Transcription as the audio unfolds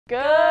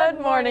Good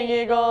morning,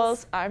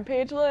 Eagles. I'm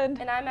Paige Lind.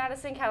 And I'm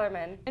Madison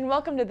Kellerman. And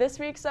welcome to this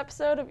week's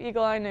episode of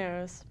Eagle Eye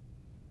News.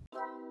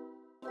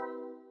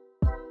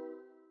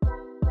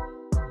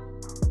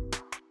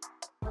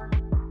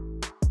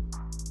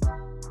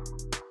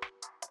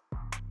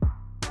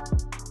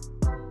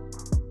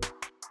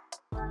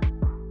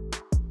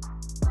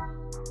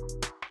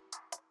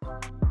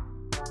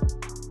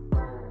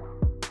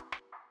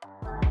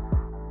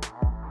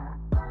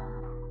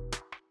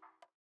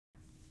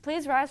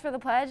 Please rise for the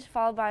pledge,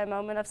 followed by a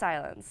moment of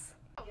silence.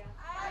 I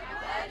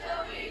pledge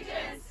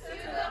allegiance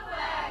to the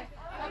flag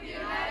of the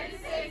United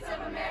States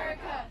of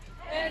America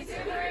and to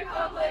the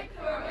republic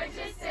for which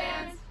it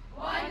stands,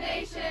 one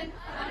nation,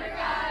 under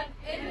God,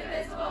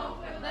 indivisible,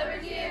 with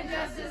liberty and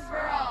justice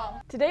for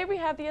all. Today we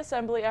have the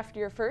assembly after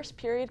your first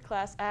period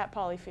class at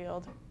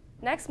Polyfield.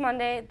 Next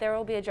Monday, there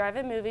will be a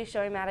drive-in movie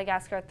showing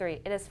Madagascar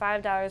 3. It is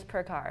 $5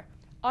 per car.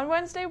 On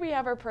Wednesday, we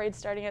have our parade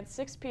starting at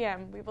 6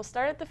 p.m. We will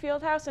start at the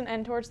field house and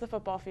end towards the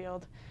football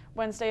field.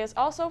 Wednesday is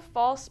also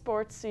Fall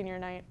Sports Senior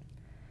Night.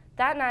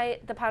 That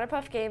night, the Powder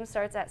Puff game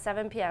starts at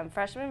 7 p.m.,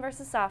 freshmen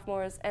versus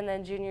sophomores, and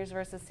then juniors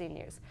versus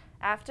seniors.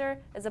 After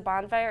is a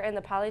bonfire in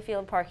the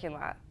Polyfield parking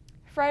lot.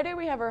 Friday,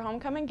 we have our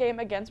homecoming game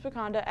against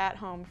Wakanda at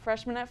home,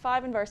 freshmen at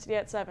 5 and varsity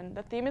at 7.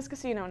 The theme is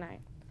Casino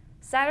Night.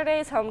 Saturday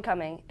is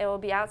homecoming. It will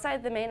be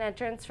outside the main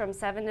entrance from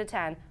 7 to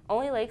 10.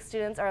 Only Lake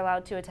students are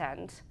allowed to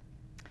attend.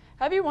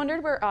 Have you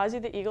wondered where Ozzy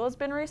the Eagle has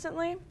been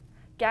recently?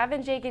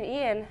 Gavin, Jake, and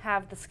Ian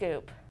have the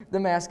scoop. The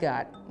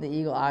mascot, the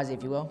Eagle Ozzy,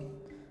 if you will.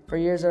 For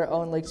years, our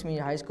own Lakes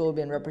Community High School has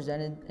been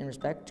represented in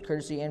respect,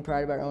 courtesy, and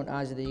pride of our own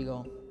Ozzy the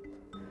Eagle.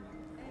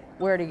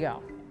 Where'd he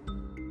go?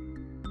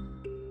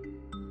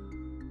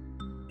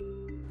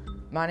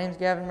 My name's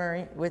Gavin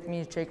Murray. With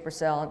me is Jake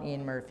Purcell and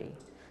Ian Murphy,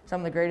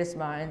 some of the greatest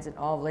minds in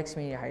all of Lakes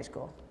Community High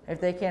School.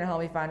 If they can't help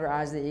me find where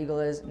Ozzy the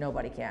Eagle is,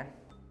 nobody can.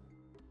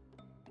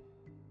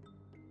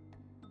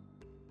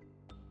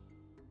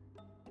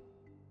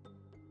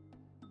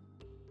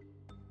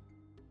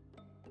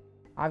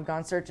 I've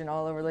gone searching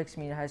all over Lakes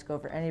Community High School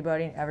for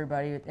anybody and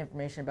everybody with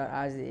information about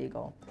Ozzy the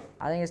Eagle.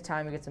 I think it's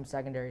time to get some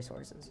secondary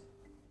sources.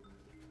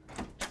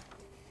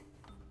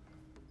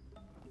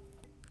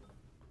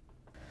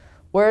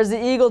 Where's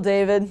the eagle,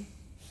 David?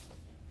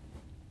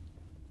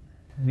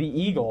 The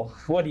eagle?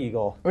 What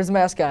eagle? Where's the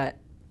mascot?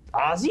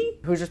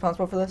 Ozzy? Who's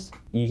responsible for this?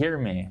 You hear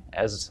me,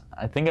 as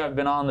I think I've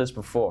been on this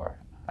before.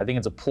 I think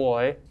it's a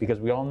ploy because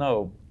we all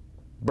know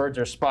birds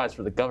are spies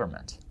for the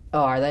government.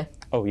 Oh, are they?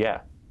 Oh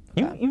yeah.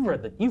 You've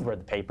read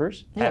the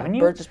papers, Yeah, haven't you?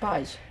 birds are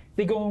spies.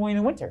 They go away in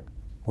the winter.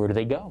 Where do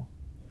they go?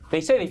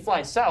 They say they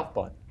fly south,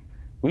 but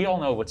we all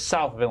know what's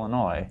south of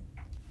Illinois,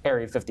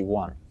 Area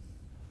 51.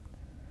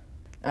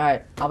 All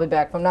right, I'll be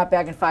back. If I'm not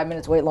back in 5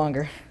 minutes, wait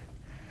longer.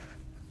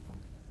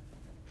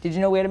 Did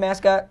you know we had a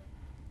mascot?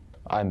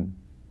 I'm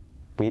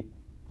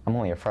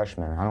only a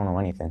freshman. I don't know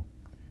anything.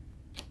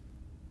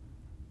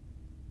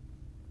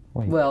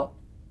 Wait. Well,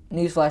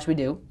 newsflash, we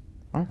do.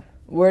 Huh?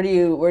 Where do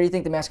you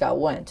think the mascot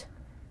went?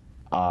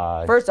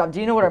 First off, do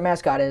you know what our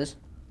mascot is?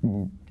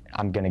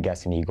 I'm gonna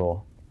guess an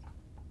eagle.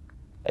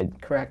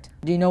 Correct.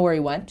 Do you know where he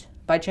went,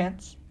 by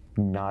chance?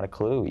 Not a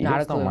clue. Not a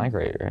Eagles don't clue.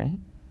 migrate, right?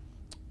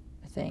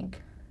 I think.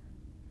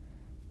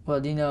 Well,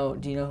 do you know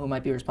who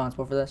might be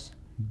responsible for this?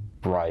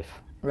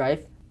 Rife.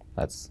 Rife?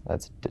 That's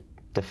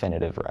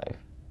definitive Rife.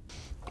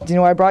 Do you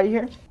know why I brought you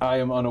here? I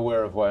am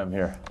unaware of why I'm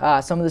here.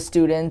 Some of the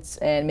students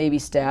and maybe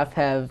staff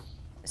have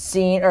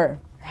seen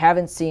or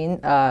haven't seen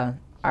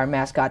our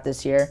mascot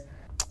this year.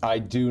 I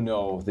do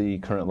know the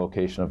current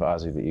location of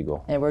Ozzy the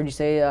Eagle. And where'd you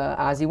say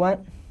Ozzy went?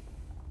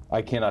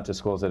 I cannot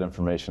disclose that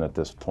information at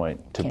this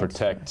point to Can't.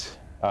 protect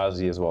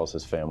Ozzy as well as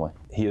his family.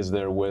 He is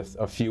there with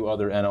a few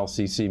other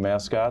NLCC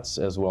mascots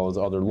as well as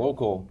other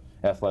local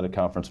athletic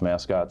conference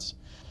mascots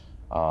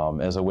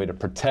as a way to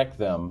protect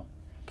them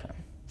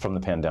from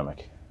the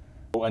pandemic.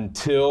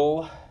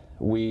 Until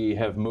we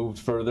have moved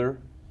further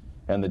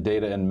and the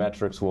data and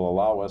metrics will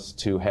allow us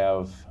to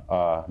have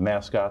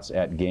mascots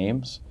at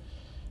games,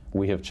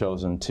 we have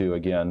chosen to,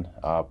 again,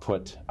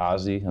 put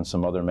Ozzy and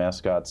some other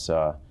mascots'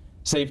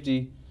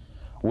 safety,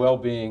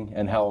 well-being,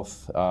 and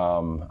health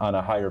on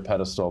a higher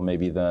pedestal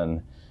maybe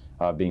than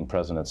being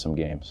present at some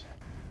games.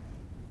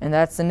 And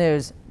that's the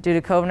news. Due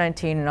to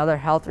COVID-19 and other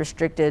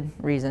health-restricted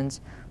reasons,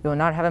 we will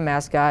not have a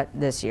mascot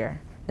this year.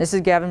 This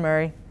is Gavin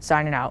Murray,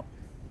 signing out.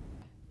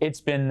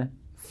 It's been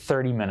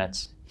 30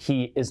 minutes.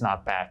 He is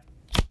not back.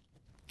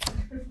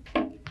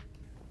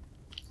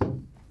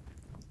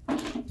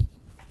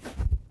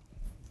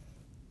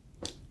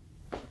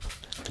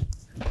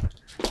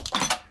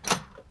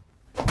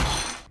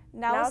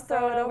 Now let's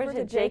throw it over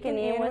to Jake and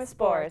Ian with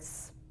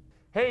sports.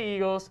 Hey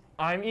Eagles,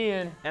 I'm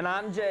Ian. And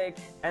I'm Jake.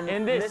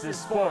 And this is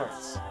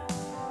sports.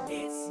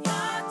 It's your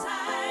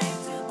time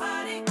to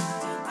party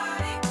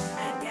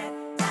and get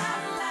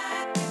down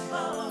like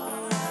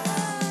before.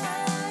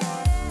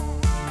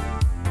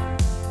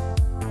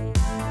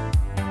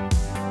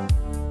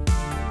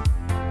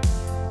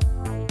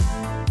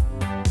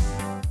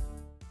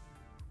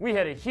 We We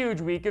had a huge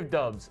week of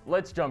dubs.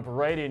 Let's jump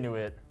right into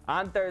it.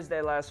 On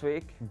Thursday last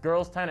week,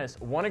 Girls tennis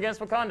won against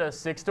Wakanda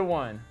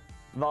 6-1.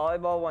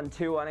 volleyball won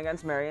 2-1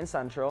 against Marion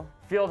Central.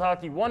 Field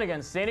hockey won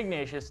against St.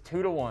 Ignatius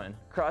 2-1.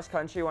 Cross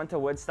country went to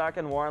Woodstock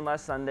and Warren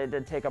last Sunday to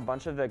take a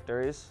bunch of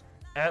victories.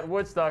 At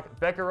Woodstock,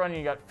 Becca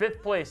Runyon got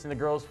 5th place in the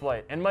girls'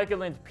 flight, and Micah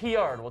Lind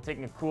PR'd while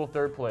taking a cool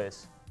 3rd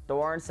place. The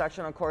Warren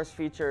sectional course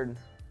featured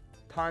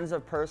tons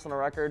of personal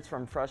records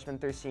from freshmen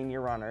through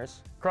senior runners.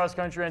 Cross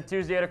country on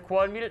Tuesday had a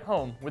quad meet at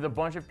home with a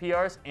bunch of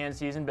PRs and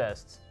season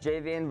bests.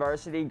 JV and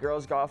varsity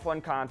girls golf won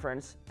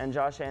conference, and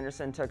Josh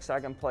Anderson took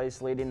 2nd place,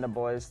 leading the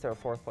boys to a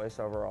 4th place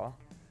overall.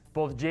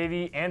 Both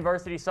JV and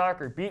varsity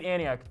soccer beat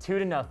Antioch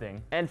 2-0.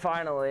 And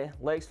finally,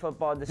 Lakes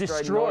football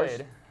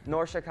destroyed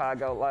North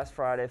Chicago last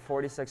Friday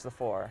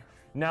 46-4.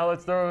 Now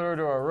let's throw it over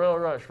to our Royal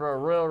Rush for a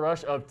Royal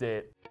Rush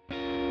update.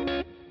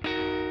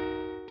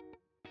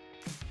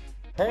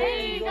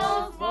 Hey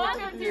Eagles,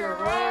 welcome to your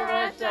Royal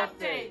Rush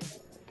update.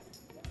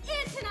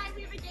 And tonight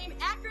we have a game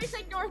at Grace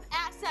Lake North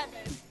at 7.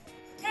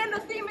 And the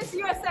theme is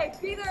USA,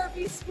 be there or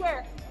be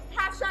square.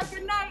 Hashtag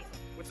good night.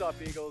 What's up,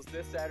 Eagles?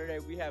 This Saturday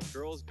we have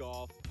girls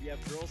golf, we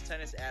have girls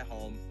tennis at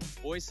home,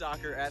 boys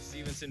soccer at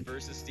Stevenson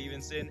versus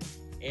Stevenson,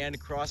 and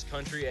cross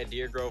country at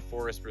Deer Grove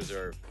Forest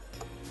Preserve.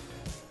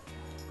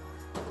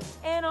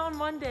 And on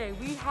Monday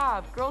we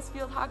have girls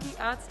field hockey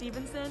at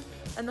Stevenson,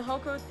 and the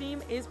Hulko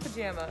theme is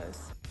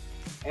pajamas.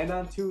 And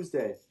on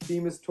Tuesday,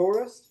 theme is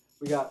tourist.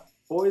 We got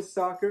boys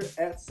soccer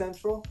at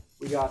Central.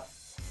 We got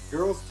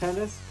girls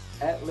tennis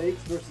at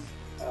Lakes versus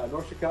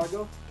North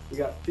Chicago. We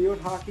got field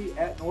hockey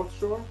at North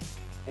Shore.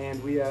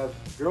 And we have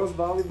girls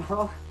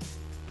volleyball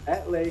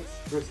at Lakes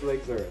versus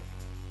Lake Zurich.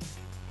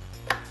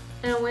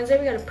 And on Wednesday,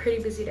 we got a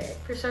pretty busy day.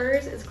 For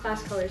starters, it's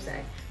class colors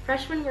day.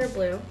 Freshmen wear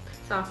blue,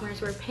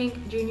 sophomores wear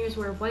pink, juniors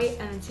wear white,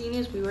 and then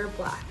seniors we wear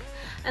black.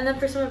 And then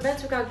for some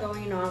events we got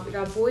going on, we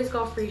got boys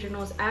golf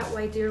regionals at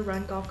White Deer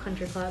Run Golf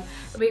Country Club,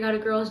 and we got a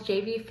girls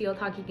JV field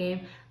hockey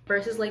game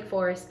versus Lake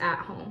Forest at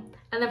home.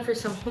 And then for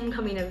some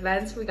homecoming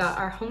events, we got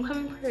our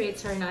homecoming parade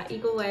starting at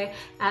Eagle Way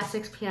at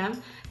 6 p.m.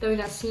 Then we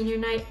got senior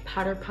night,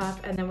 powder puff,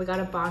 and then we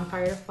got a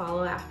bonfire to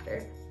follow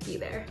after. Be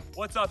there.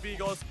 What's up,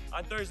 Eagles?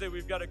 On Thursday,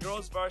 we've got a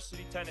girls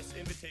varsity tennis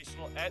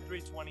invitational at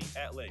 3:20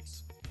 at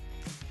Lakes.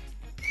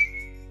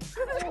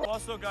 We've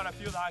also got a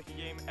field hockey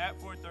game at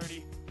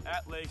 4:30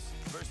 at Lakes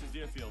versus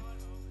Deerfield.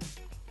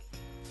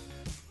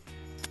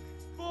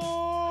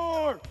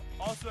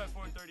 Also at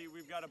 4:30,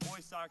 we've got a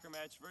boys soccer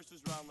match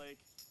versus Round Lake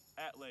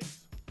at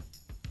Lakes.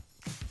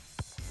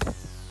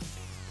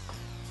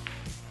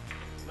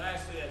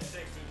 Lastly, at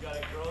 6, we've got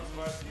a girls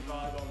varsity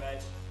volleyball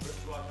match versus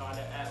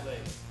Wakanda at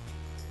Lakes.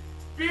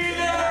 Be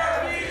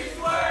there, be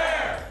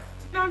square!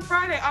 And on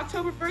Friday,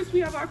 October 1st, we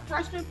have our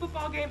freshman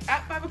football game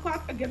at 5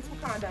 o'clock against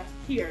Wakanda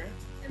here.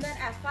 And then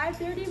at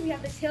 5:30, we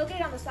have the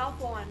tailgate on the South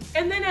Lawn.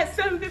 And then at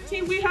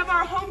 7:15, we have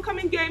our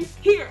homecoming game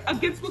here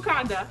against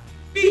Wakanda.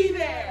 Be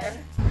there!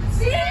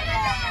 See you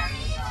there,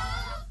 Eagles!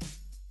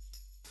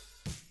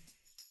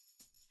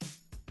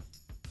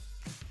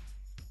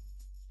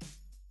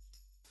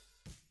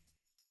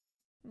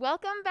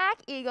 Welcome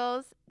back,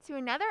 Eagles, to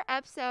another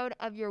episode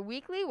of your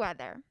weekly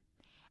weather.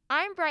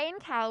 I'm Brighton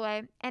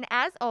Calloway, and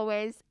as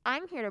always,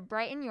 I'm here to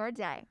brighten your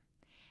day.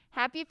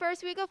 Happy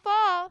first week of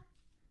fall!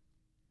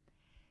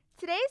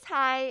 Today's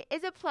high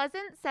is a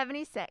pleasant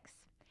 76.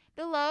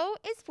 The low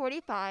is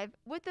 45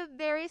 with a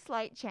very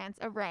slight chance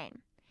of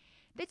rain.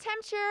 The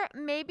temperature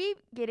may be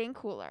getting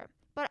cooler,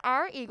 but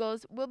our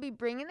Eagles will be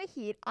bringing the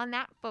heat on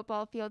that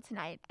football field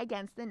tonight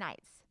against the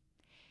Knights.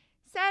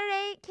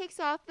 Saturday kicks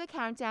off the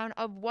countdown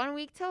of 1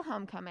 week till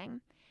homecoming,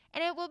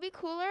 and it will be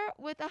cooler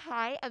with a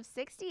high of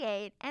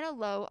 68 and a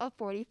low of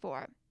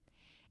 44.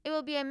 It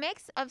will be a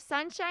mix of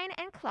sunshine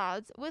and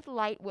clouds with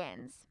light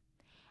winds.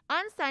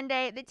 On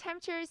Sunday, the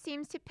temperature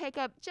seems to pick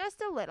up just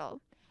a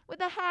little, with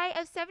a high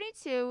of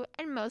 72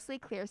 and mostly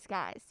clear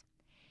skies.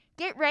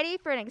 Get ready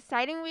for an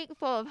exciting week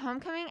full of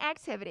homecoming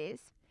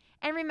activities.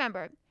 And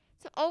remember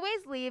to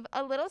always leave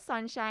a little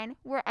sunshine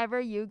wherever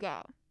you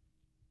go.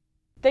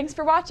 Thanks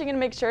for watching, and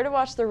make sure to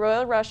watch the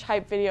Royal Rush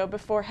hype video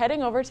before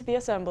heading over to the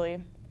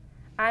assembly.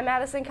 I'm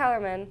Madison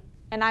Kellerman.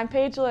 And I'm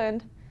Paige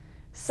Lind.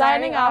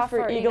 Signing off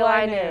for Eagle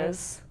Eye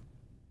News.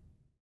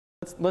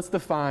 Let's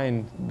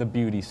define the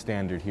beauty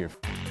standard here.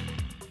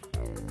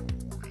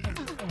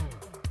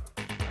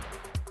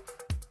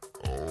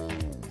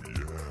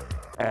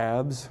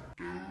 Abs.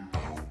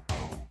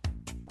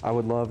 I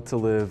would love to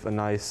live a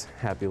nice,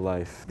 happy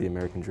life. The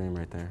American dream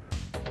right there.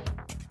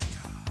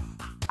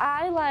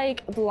 I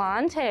like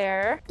blonde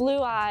hair,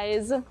 blue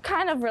eyes,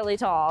 kind of really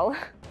tall.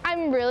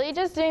 I'm really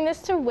just doing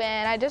this to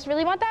win. I just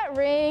really want that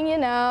ring, you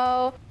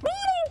know.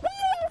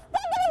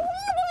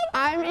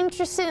 I'm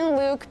interested in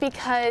Luke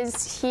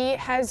because he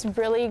has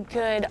really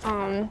good